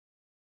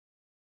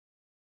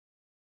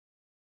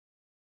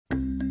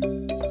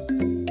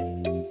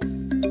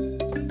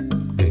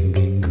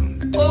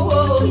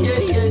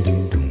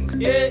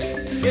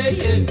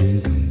yeah.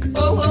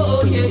 Oh,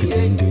 oh, yeah,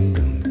 yeah.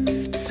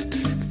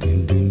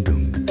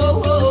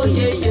 Oh, oh,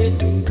 yeah, yeah.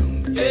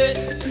 Yeah,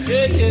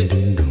 yeah,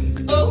 yeah.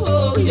 Oh,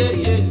 oh, yeah,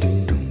 yeah.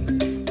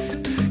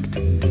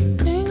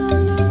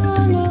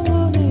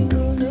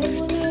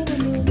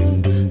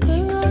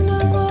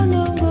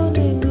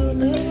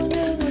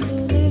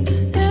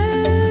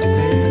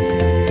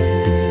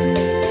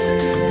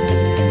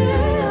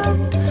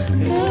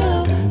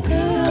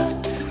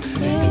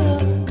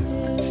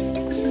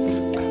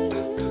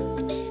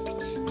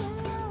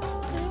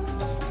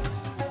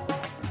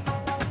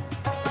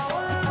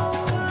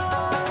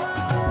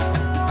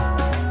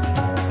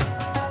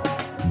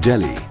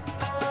 Delhi,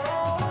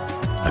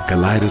 a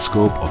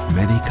kaleidoscope of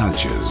many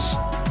cultures,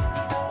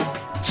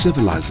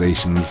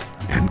 civilizations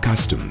and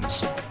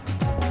customs.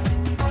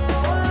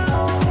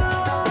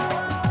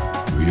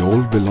 We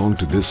all belong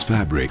to this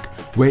fabric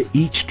where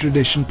each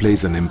tradition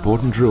plays an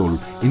important role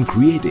in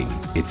creating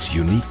its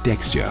unique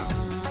texture.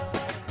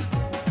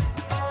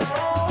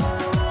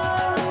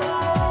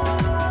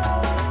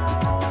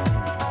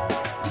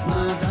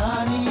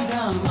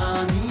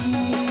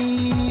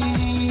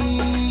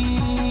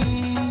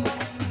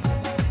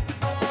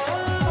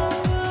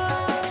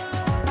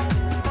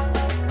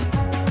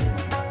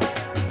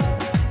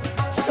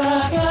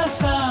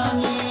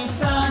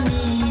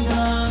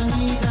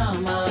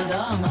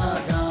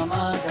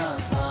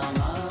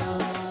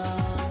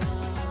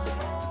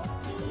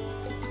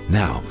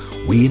 Now,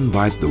 we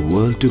invite the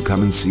world to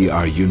come and see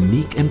our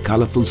unique and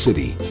colorful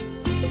city,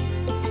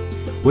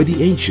 where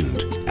the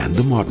ancient and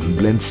the modern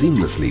blend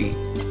seamlessly,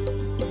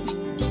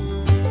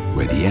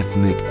 where the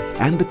ethnic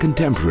and the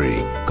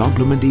contemporary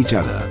complement each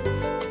other,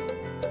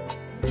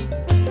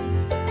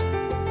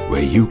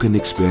 where you can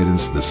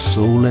experience the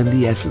soul and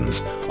the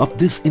essence of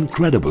this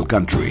incredible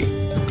country.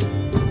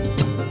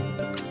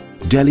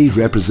 Delhi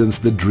represents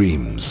the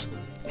dreams,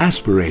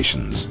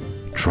 aspirations,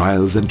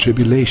 trials and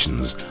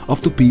tribulations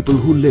of the people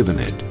who live in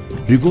it,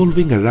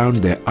 revolving around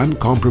their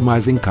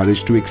uncompromising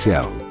courage to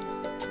excel.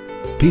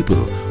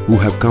 People who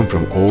have come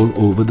from all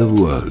over the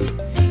world,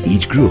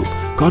 each group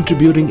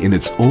contributing in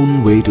its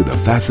own way to the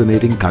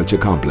fascinating culture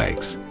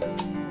complex.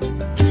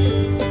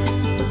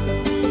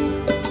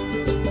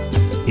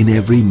 In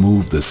every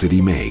move the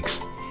city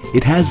makes,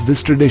 it has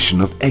this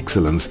tradition of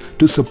excellence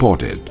to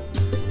support it.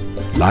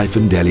 Life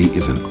in Delhi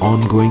is an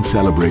ongoing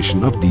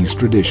celebration of these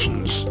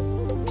traditions.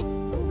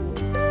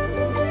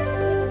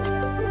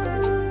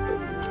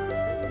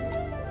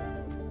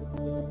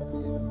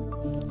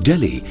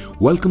 Delhi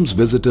welcomes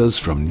visitors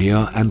from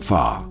near and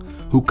far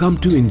who come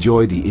to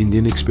enjoy the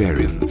Indian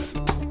experience.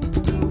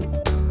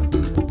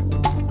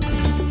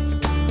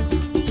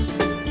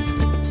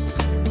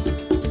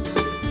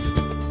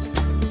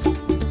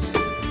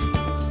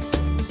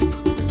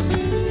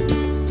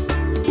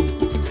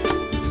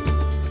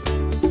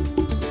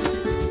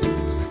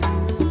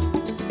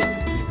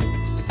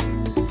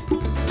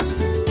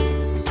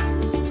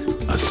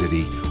 A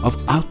city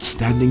of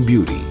outstanding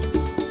beauty.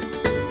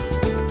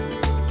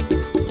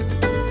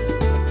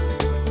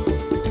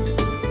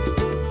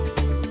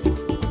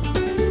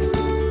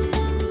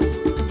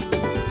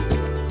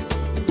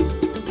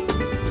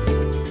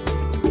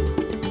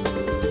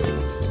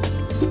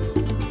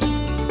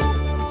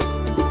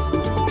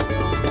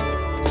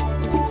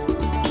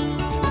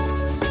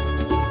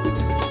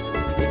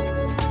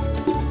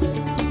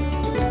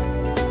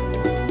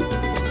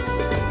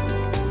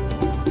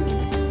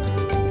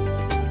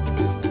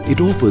 It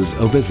offers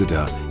a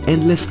visitor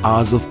endless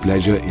hours of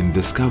pleasure in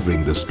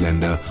discovering the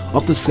splendor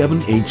of the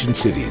 7 ancient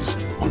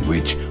cities on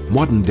which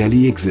modern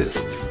Delhi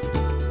exists.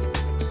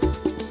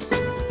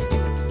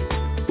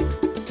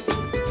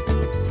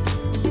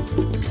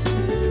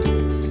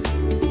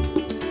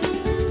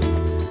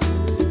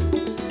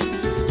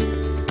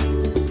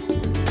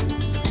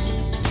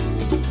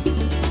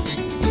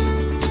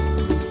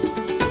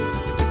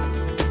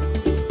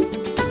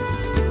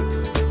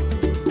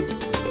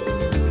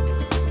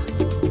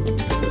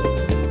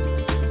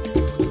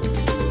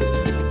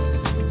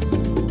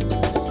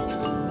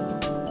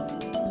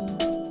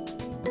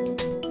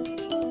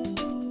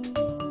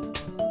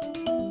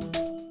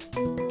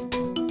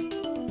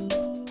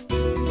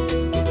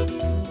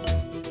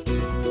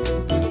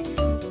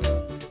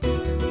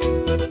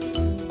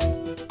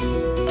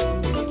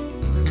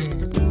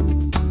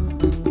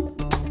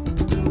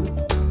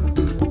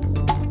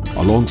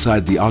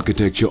 Alongside the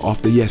architecture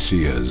of the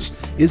yesteryears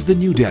is the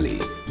New Delhi,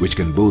 which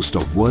can boast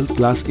of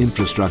world-class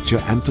infrastructure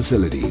and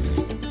facilities.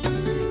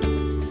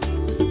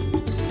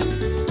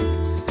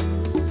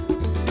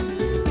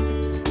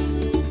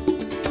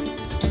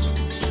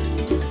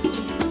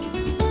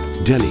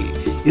 Delhi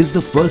is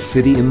the first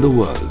city in the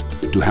world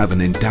to have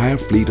an entire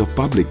fleet of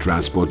public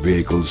transport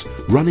vehicles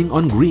running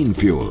on green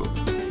fuel.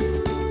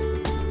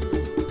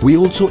 We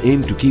also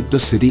aim to keep the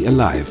city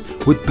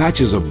alive with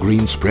patches of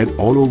green spread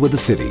all over the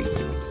city.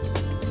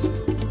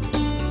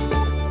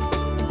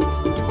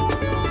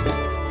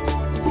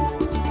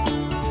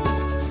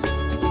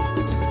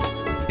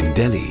 In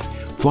Delhi,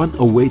 fun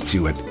awaits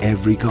you at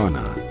every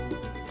corner.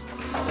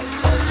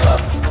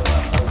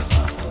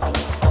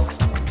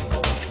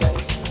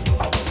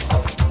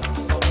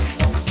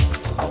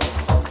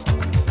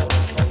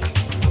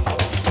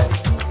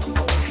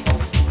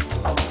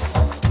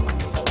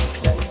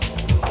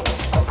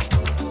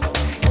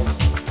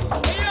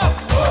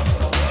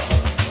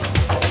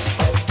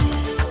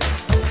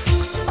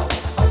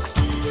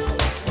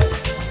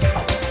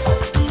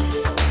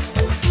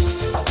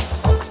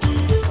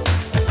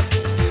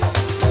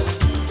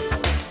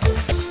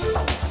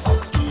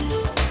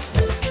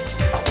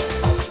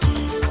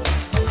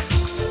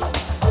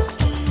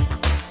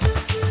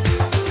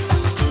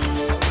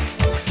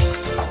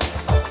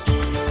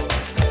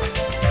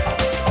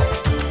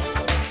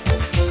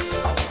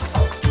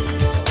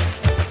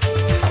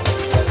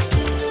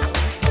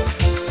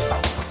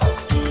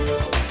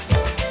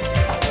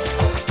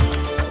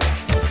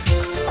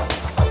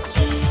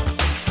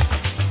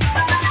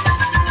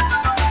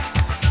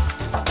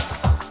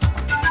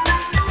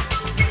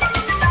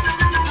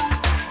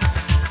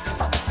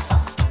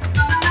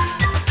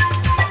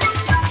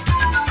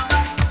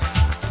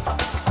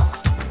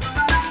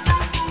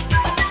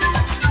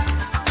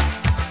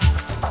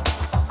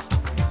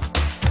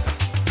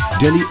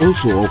 Delhi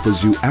also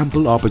offers you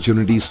ample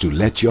opportunities to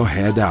let your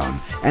hair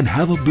down and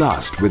have a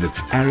blast with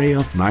its array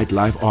of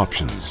nightlife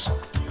options.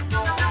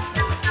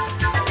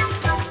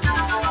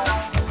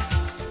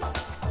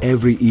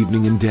 Every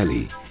evening in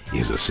Delhi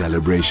is a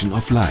celebration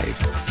of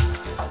life.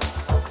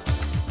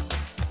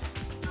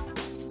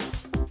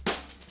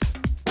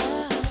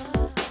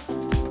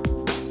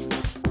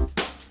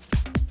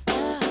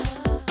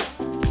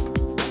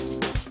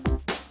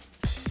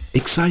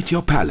 Excite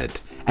your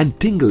palate and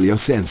tingle your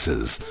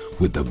senses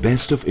with the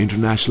best of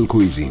international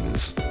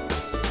cuisines.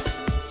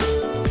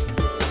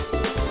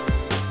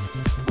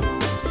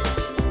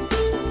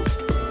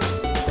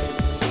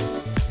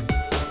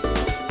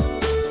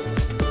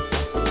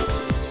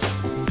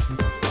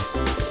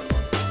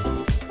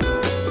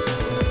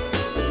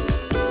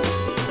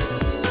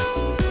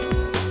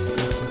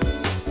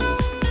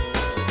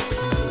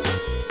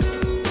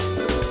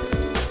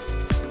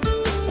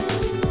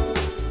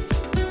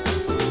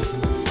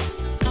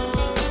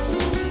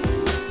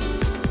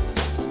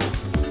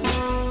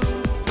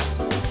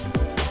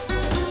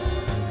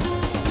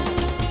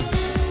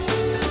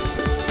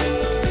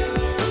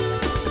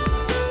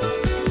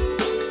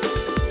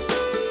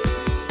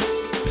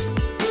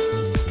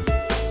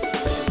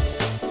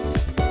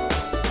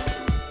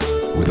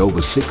 With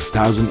over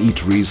 6,000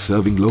 eateries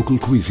serving local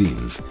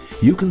cuisines,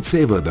 you can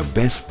savor the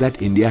best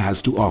that India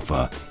has to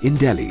offer in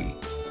Delhi.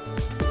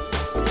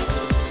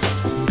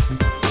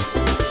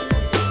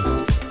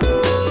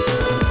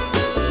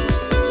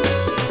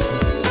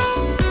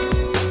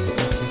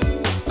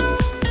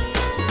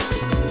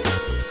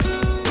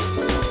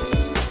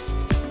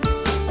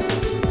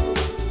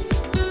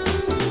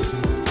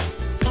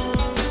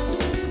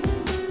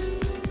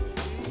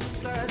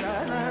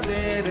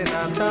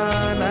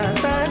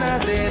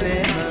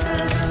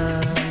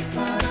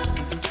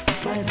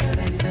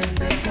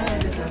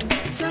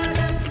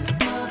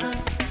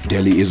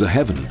 Delhi is a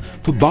heaven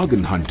for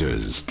bargain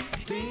hunters.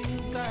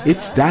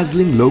 Its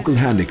dazzling local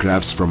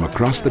handicrafts from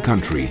across the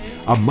country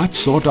are much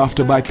sought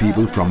after by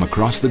people from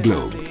across the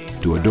globe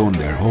to adorn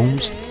their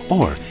homes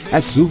or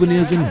as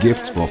souvenirs and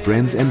gifts for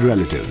friends and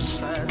relatives.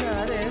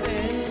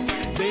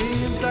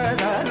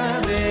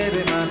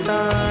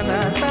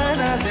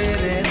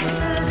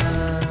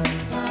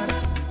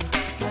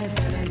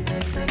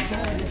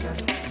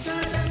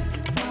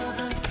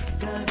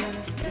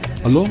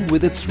 Along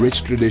with its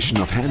rich tradition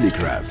of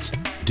handicrafts,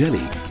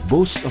 Delhi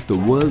boasts of the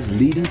world's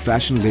leading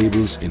fashion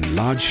labels in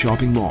large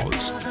shopping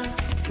malls.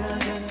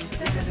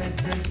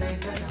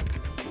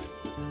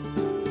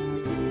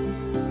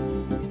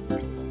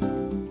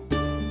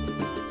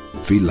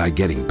 Feel like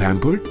getting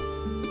pampered?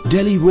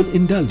 Delhi will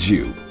indulge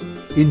you.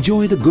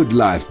 Enjoy the good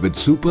life with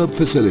superb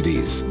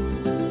facilities.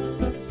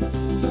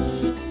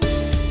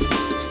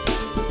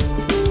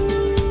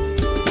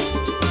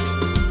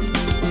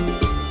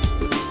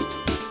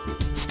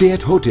 Stay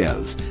at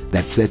hotels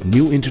that set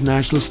new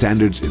international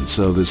standards in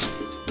service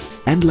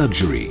and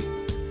luxury.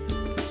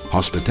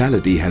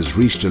 Hospitality has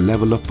reached a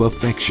level of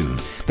perfection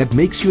that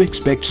makes you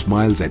expect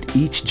smiles at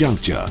each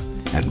juncture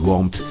and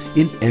warmth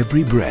in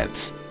every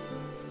breath.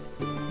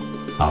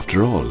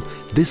 After all,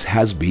 this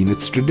has been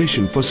its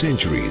tradition for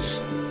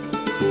centuries.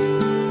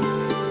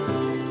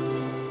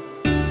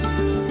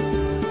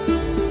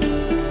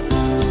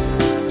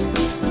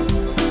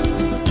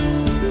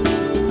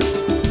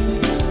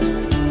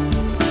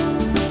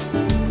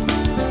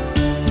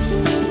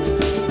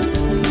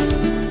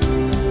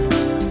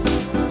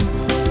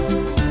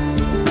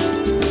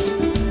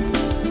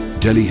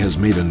 Delhi has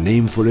made a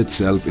name for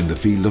itself in the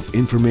field of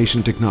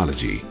information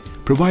technology,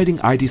 providing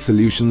IT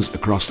solutions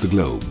across the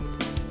globe.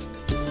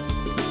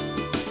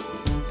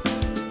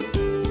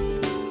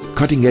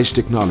 Cutting-edge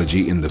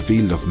technology in the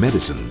field of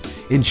medicine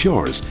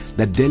ensures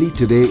that Delhi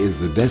today is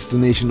the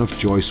destination of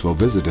choice for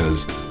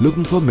visitors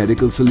looking for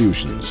medical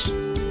solutions.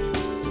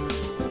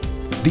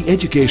 The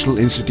educational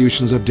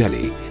institutions of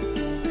Delhi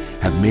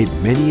have made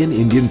many an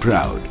Indian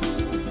proud,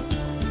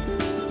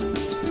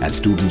 as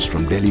students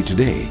from Delhi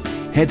today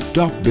head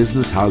top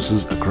business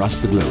houses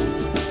across the globe.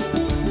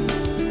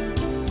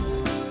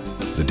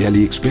 The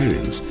Delhi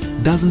experience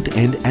doesn't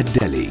end at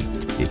Delhi,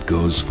 it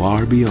goes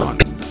far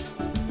beyond.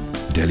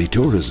 Delhi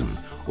Tourism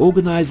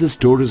organizes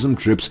tourism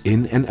trips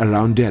in and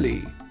around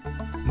Delhi.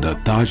 The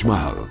Taj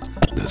Mahal,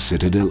 the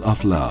citadel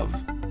of love.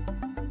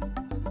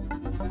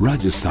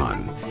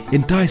 Rajasthan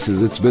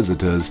entices its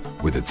visitors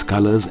with its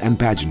colors and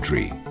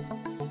pageantry.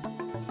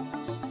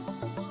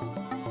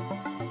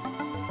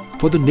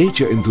 For the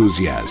nature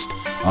enthusiast,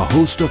 a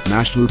host of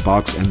national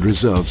parks and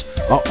reserves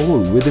are all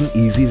within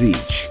easy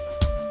reach.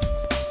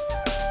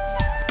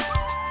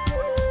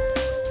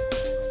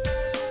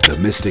 The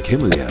mystic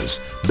Himalayas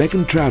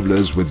beckon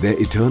travelers with their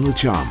eternal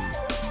charm.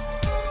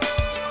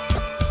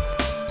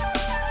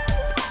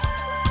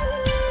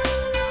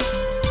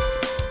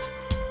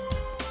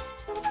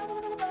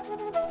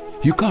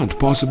 You can't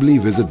possibly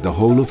visit the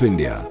whole of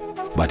India,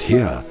 but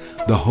here,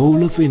 the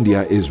whole of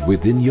India is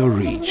within your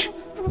reach,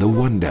 the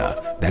wonder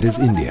that is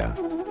India.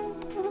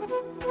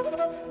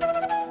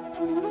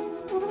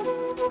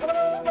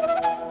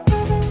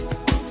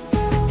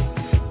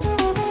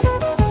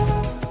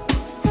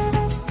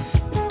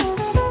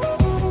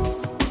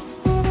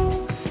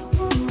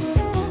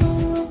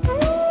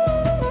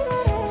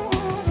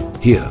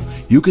 Here,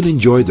 you can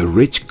enjoy the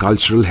rich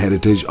cultural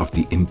heritage of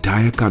the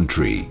entire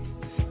country.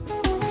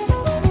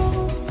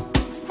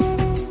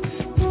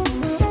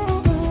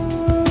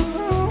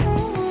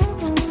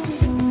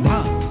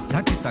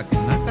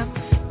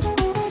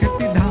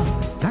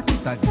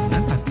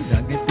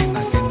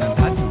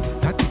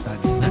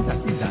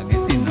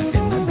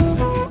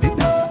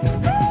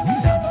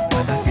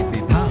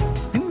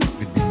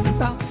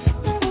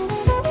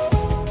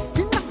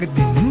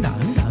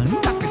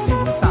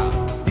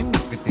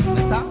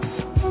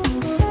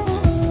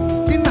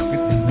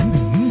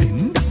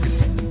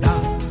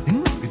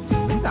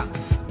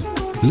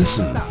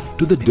 Listen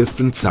to the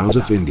different sounds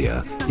of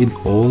India in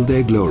all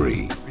their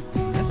glory.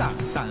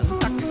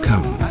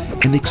 Come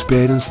and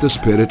experience the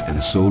spirit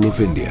and soul of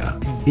India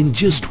in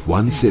just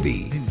one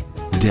city,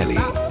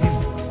 Delhi.